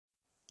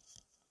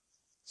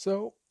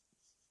So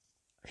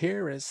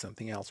here is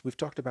something else. We've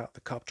talked about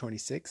the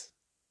COP26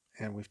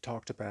 and we've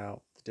talked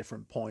about the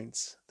different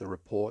points, the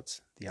reports,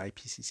 the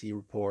IPCC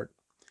report,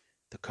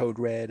 the Code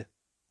Red.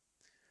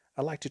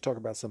 I'd like to talk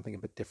about something a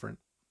bit different,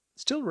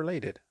 still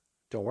related,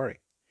 don't worry.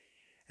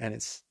 And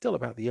it's still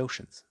about the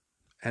oceans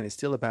and it's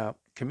still about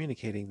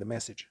communicating the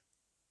message.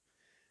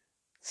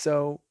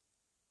 So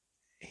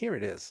here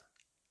it is.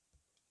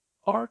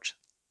 Art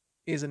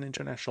is an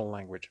international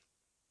language.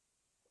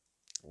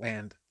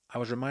 And I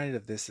was reminded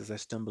of this as I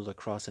stumbled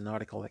across an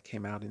article that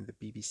came out in the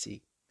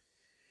BBC.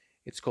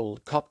 It's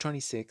called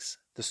COP26,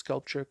 the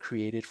sculpture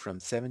created from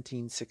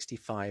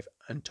 1765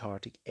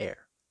 Antarctic air.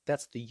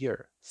 That's the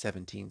year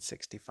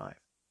 1765.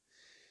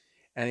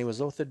 And it was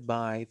authored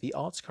by the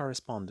arts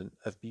correspondent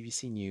of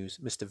BBC News,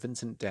 Mr.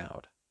 Vincent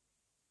Dowd.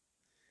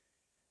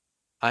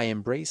 I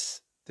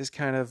embrace this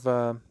kind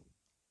of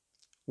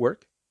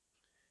work.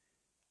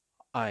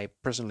 I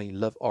personally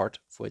love art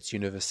for its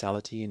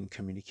universality in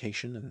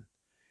communication, and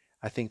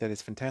I think that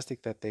it's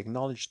fantastic that they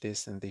acknowledge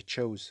this and they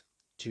chose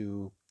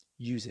to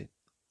use it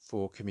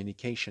for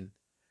communication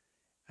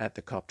at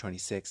the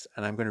COP26.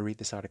 And I'm going to read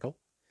this article,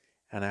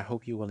 and I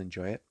hope you will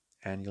enjoy it.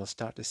 And you'll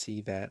start to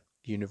see that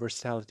the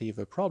universality of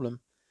a problem,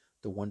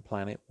 the one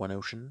planet, one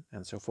ocean,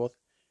 and so forth,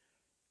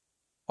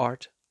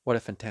 art, what a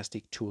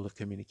fantastic tool of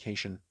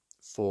communication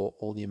for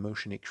all the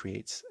emotion it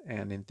creates.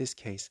 And in this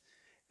case,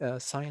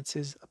 science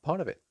is a part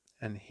of it.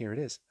 And here it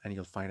is. And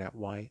you'll find out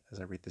why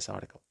as I read this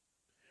article.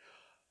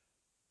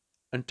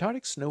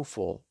 Antarctic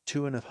snowfall,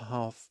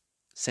 2.5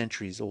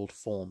 centuries old,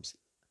 forms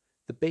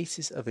the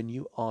basis of a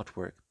new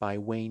artwork by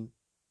Wayne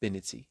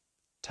Benizzi,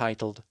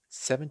 titled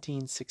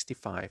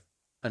 1765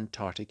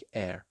 Antarctic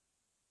Air.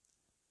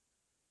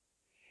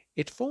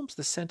 It forms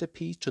the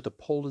centerpiece to the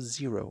Polar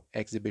Zero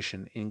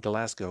exhibition in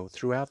Glasgow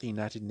throughout the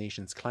United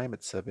Nations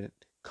Climate Summit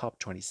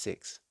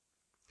COP26.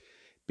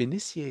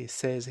 Benizzi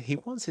says he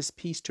wants his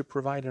piece to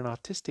provide an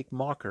artistic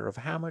marker of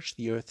how much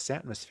the Earth's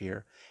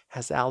atmosphere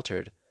has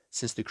altered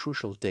since the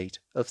crucial date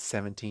of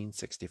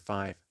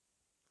 1765.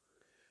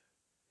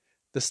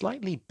 The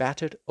slightly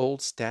battered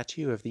old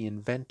statue of the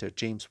inventor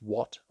James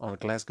Watt on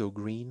Glasgow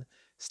Green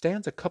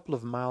stands a couple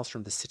of miles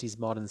from the city's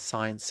modern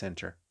science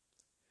centre.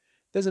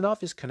 There's an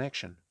obvious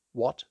connection.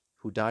 Watt,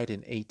 who died in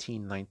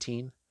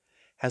 1819,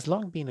 has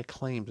long been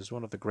acclaimed as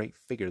one of the great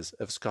figures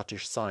of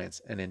Scottish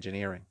science and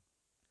engineering.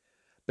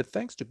 But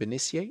thanks to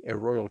Benizzi, a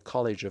Royal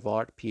College of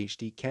Art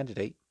PhD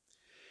candidate,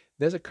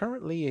 there's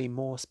currently a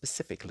more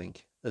specific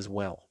link as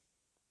well.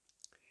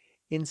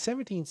 In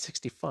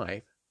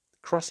 1765,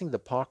 crossing the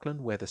parkland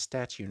where the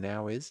statue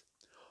now is,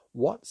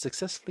 Watt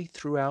successfully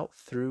thought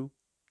through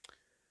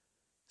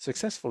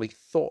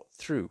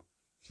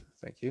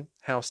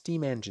how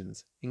steam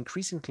engines,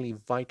 increasingly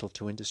vital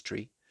to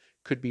industry,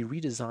 could be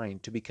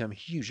redesigned to become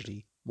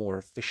hugely more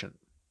efficient.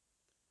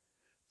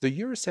 The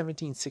year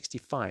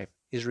 1765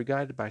 is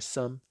regarded by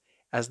some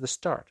as the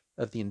start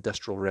of the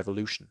Industrial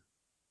Revolution.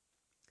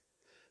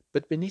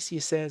 But Benizzi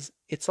says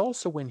it's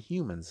also when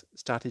humans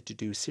started to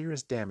do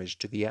serious damage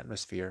to the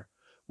atmosphere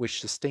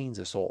which sustains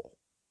us all.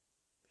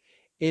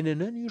 In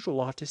an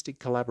unusual artistic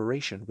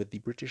collaboration with the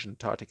British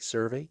Antarctic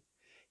Survey,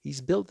 he's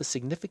built the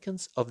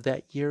significance of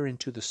that year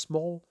into the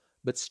small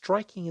but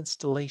striking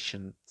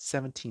installation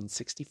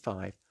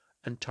 1765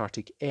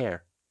 Antarctic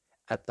Air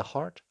at the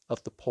heart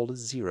of the Polar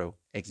Zero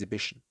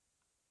exhibition.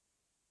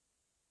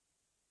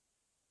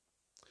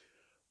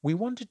 We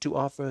wanted to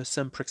offer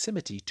some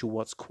proximity to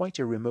what's quite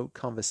a remote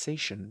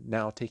conversation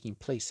now taking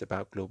place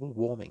about global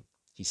warming,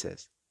 he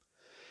says.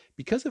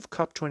 Because of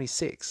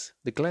COP26,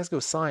 the Glasgow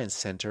Science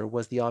Centre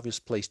was the obvious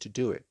place to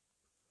do it.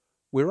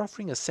 We're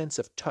offering a sense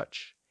of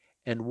touch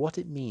and what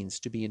it means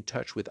to be in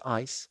touch with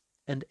ice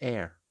and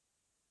air.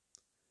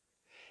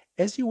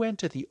 As you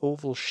enter the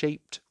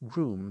oval-shaped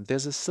room,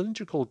 there's a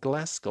cylindrical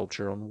glass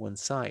sculpture on one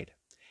side,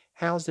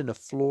 housed in a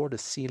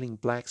floor-to-ceiling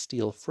black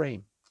steel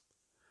frame.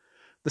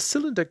 The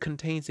cylinder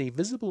contains a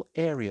visible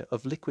area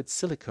of liquid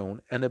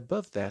silicone, and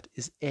above that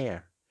is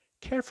air,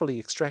 carefully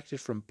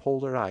extracted from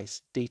polar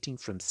ice dating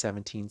from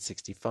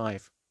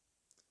 1765.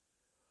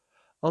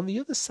 On the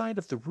other side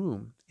of the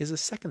room is a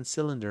second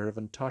cylinder of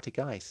Antarctic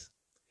ice.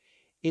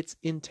 It's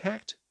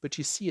intact, but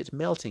you see it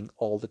melting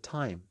all the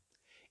time.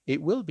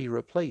 It will be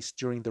replaced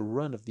during the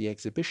run of the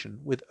exhibition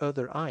with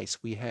other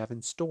ice we have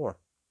in store.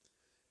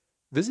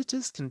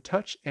 Visitors can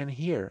touch and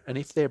hear, and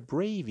if they're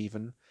brave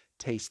even,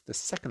 taste the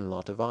second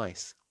lot of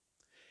ice.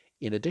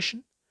 In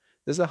addition,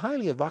 there's a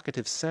highly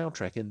evocative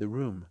soundtrack in the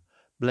room,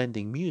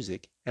 blending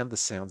music and the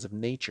sounds of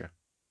nature.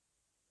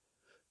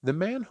 The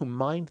man who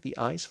mined the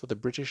ice for the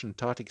British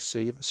Antarctic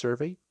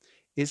Survey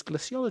is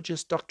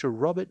glaciologist Dr.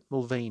 Robert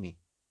Mulvaney.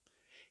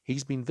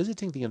 He's been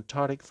visiting the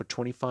Antarctic for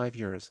 25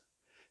 years,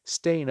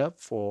 staying up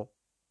for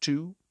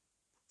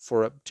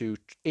up to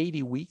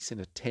 80 weeks in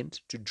a tent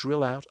to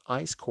drill out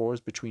ice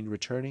cores before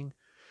returning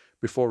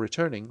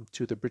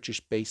to the British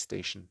base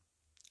station.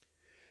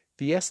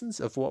 The essence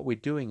of what we're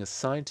doing as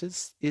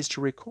scientists is to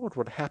record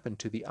what happened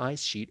to the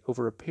ice sheet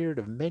over a period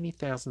of many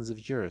thousands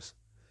of years.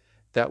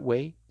 That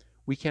way,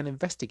 we can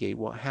investigate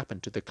what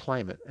happened to the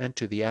climate and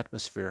to the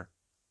atmosphere.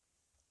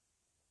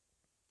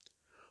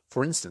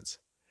 For instance,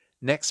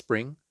 next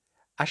spring,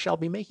 I shall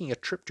be making a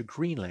trip to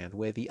Greenland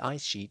where the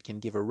ice sheet can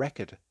give a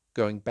record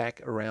going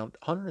back around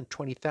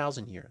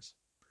 120,000 years.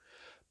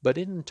 But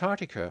in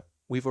Antarctica,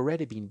 we've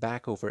already been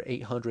back over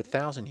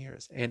 800,000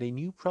 years, and a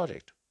new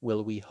project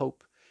will, we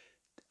hope,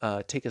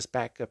 take us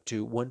back up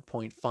to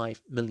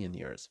 1.5 million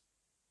years.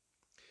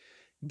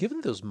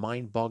 Given those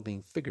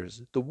mind-boggling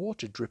figures, the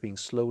water dripping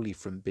slowly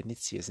from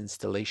Benizia's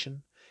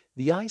installation,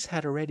 the ice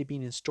had already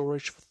been in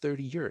storage for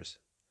 30 years.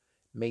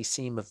 May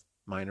seem of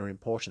minor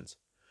importance.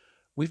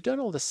 We've done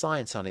all the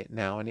science on it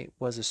now, and it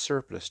was a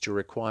surplus to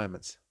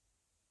requirements.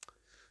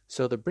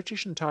 So the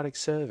British Antarctic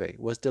Survey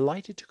was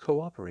delighted to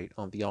cooperate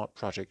on the ART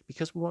project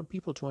because we want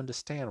people to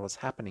understand what's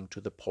happening to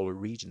the polar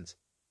regions.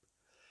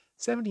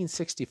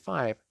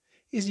 1765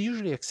 is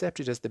usually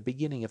accepted as the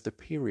beginning of the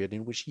period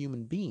in which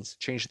human beings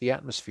changed the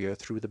atmosphere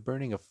through the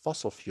burning of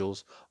fossil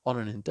fuels on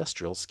an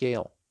industrial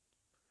scale.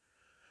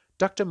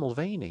 Dr.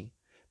 Mulvaney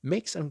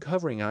makes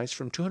uncovering ice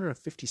from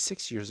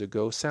 256 years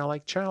ago sound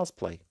like child's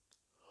play.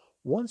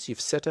 Once you've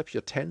set up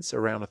your tents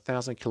around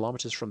 1,000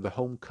 kilometers from the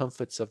home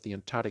comforts of the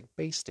Antarctic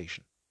base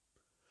station.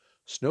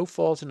 Snow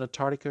falls in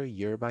Antarctica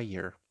year by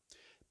year,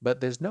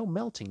 but there's no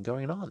melting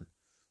going on,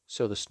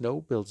 so the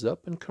snow builds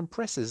up and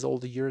compresses all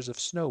the years of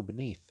snow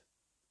beneath.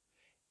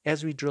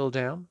 As we drill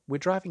down, we're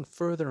driving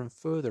further and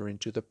further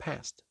into the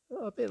past,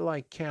 a bit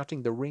like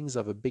counting the rings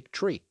of a big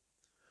tree.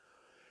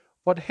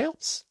 What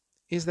helps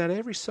is that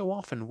every so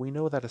often we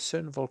know that a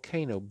certain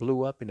volcano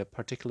blew up in a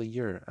particular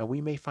year, and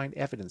we may find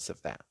evidence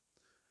of that.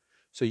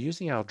 So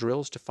using our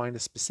drills to find a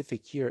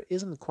specific year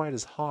isn't quite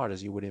as hard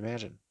as you would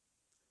imagine.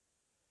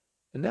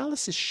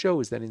 Analysis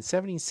shows that in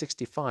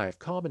 1765,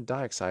 carbon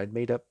dioxide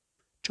made up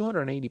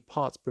 280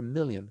 parts per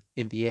million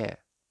in the air.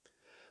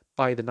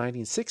 By the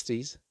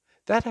 1960s,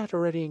 that had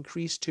already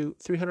increased to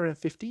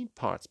 315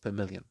 parts per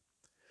million.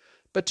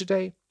 But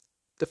today,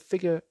 the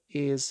figure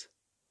is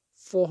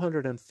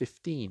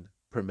 415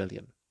 per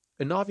million,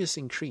 an obvious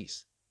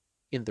increase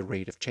in the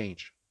rate of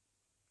change.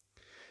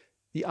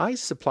 The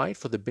ice supplied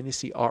for the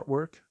Benicia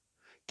artwork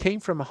came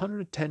from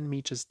 110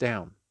 meters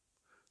down.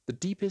 The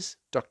deepest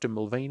Dr.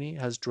 Mulvaney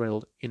has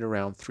drilled is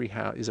around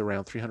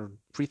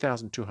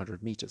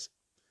 3,200 meters.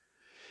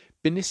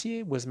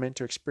 Benicia was meant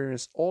to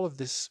experience all of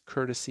this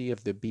courtesy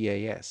of the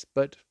BAS,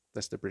 but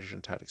that's the British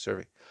Antarctic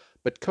Survey,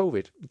 but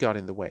COVID got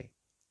in the way.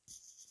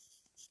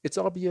 It's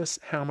obvious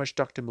how much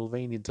Dr.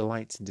 Mulvaney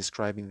delights in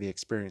describing the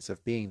experience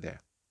of being there.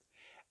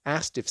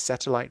 Asked if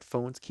satellite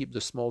phones keep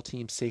the small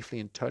team safely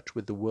in touch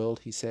with the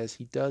world, he says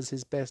he does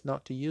his best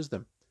not to use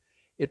them.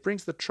 It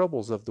brings the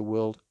troubles of the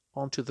world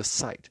onto the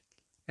site,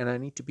 and I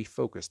need to be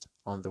focused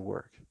on the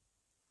work.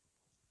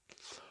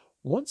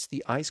 Once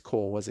the ice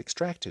core was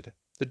extracted,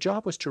 the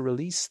job was to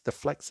release the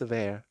flecks of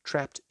air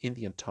trapped in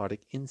the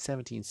Antarctic in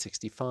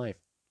 1765.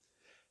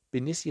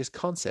 Benicia's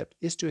concept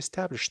is to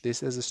establish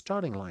this as a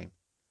starting line,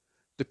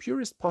 the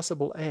purest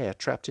possible air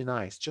trapped in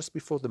ice just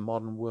before the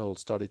modern world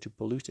started to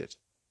pollute it.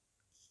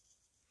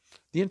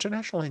 The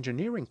international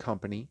engineering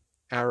company,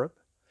 Arup,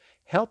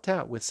 helped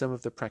out with some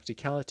of the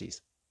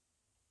practicalities.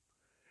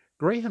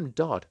 Graham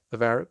Dodd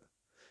of Arup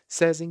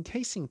says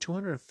encasing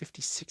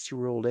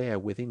 256-year-old air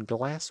within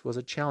glass was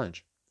a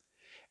challenge.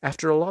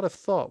 After a lot of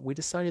thought, we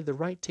decided the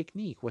right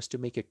technique was to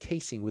make a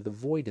casing with a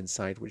void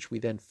inside, which we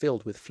then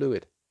filled with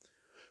fluid.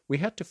 We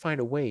had to find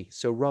a way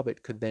so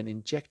Robert could then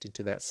inject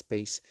into that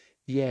space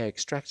the air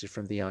extracted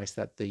from the ice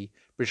that the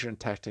British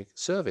Antarctic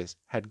Service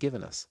had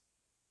given us.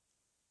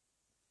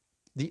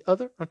 The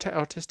other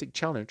artistic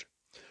challenge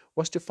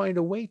was to find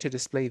a way to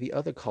display the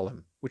other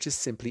column, which is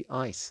simply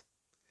ice.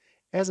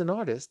 As an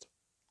artist,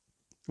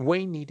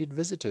 Wayne needed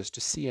visitors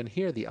to see and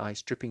hear the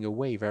ice dripping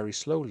away very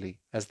slowly,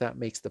 as that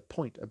makes the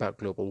point about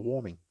global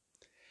warming.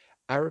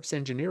 Arup's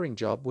engineering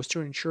job was to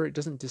ensure it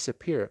doesn't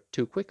disappear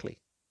too quickly.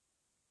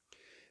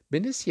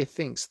 Benicia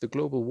thinks the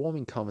global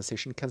warming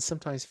conversation can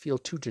sometimes feel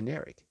too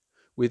generic,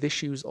 with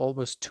issues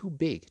almost too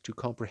big to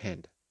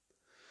comprehend.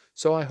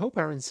 So I hope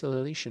our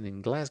installation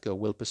in Glasgow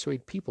will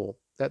persuade people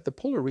that the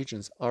polar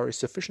regions are a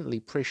sufficiently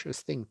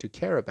precious thing to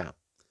care about.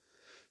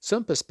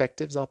 Some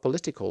perspectives are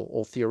political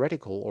or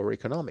theoretical or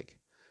economic,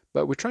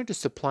 but we're trying to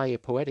supply a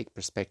poetic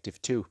perspective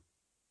too.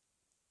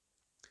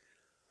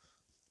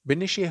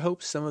 Benicia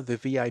hopes some of the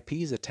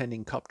VIPs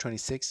attending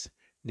COP26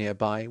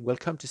 nearby will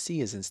come to see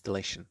his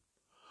installation.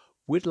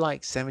 We'd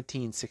like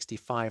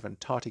 1765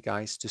 Antarctic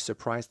ice to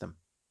surprise them.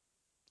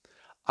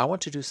 I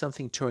want to do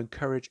something to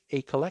encourage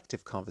a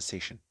collective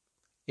conversation.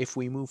 If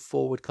we move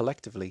forward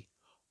collectively,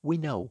 we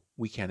know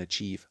we can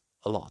achieve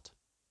a lot.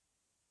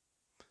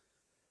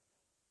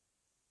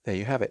 There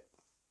you have it.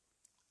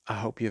 I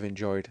hope you've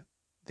enjoyed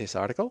this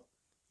article.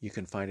 You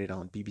can find it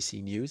on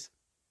BBC News.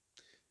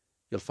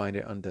 You'll find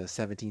it under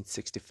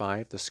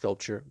 1765, the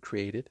sculpture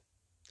created.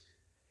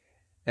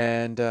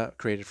 And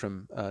created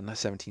from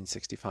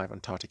 1765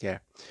 Antarctic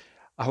air.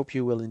 I hope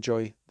you will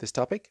enjoy this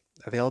topic.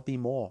 There'll be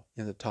more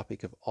in the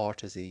topic of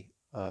art as a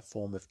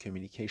form of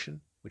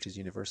communication, which is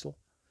universal.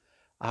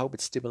 I hope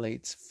it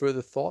stimulates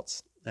further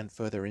thoughts and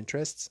further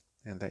interests,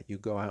 and that you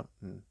go out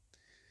and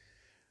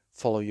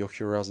follow your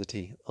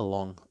curiosity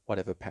along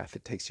whatever path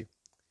it takes you.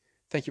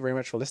 Thank you very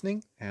much for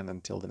listening, and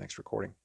until the next recording.